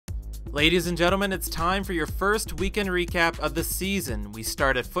Ladies and gentlemen, it's time for your first weekend recap of the season. We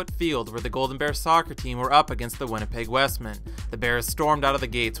start at Foot Field, where the Golden Bears soccer team were up against the Winnipeg Westmen. The Bears stormed out of the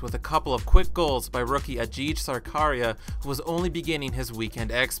gates with a couple of quick goals by rookie Ajeej Sarkaria, who was only beginning his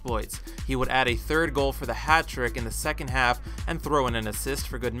weekend exploits. He would add a third goal for the hat-trick in the second half and throw in an assist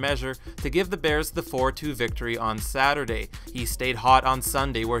for good measure to give the Bears the 4-2 victory on Saturday. He stayed hot on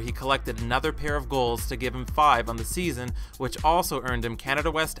Sunday, where he collected another pair of goals to give him 5 on the season, which also earned him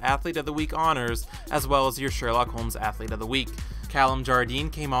Canada West Athlete of the Week honors, as well as your Sherlock Holmes Athlete of the Week. Callum Jardine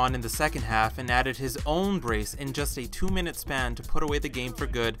came on in the second half and added his own brace in just a 2-minute span to put away the game for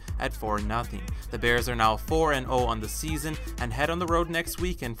good at 4-0. The Bears are now 4-0 on the season and head on the road next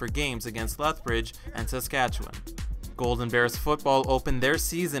weekend for games against Lethbridge and Saskatchewan. Golden Bears football opened their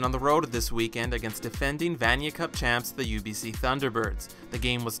season on the road this weekend against defending Vanier Cup champs, the UBC Thunderbirds. The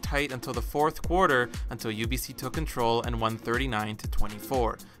game was tight until the fourth quarter, until UBC took control and won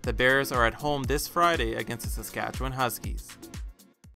 39-24. The Bears are at home this Friday against the Saskatchewan Huskies.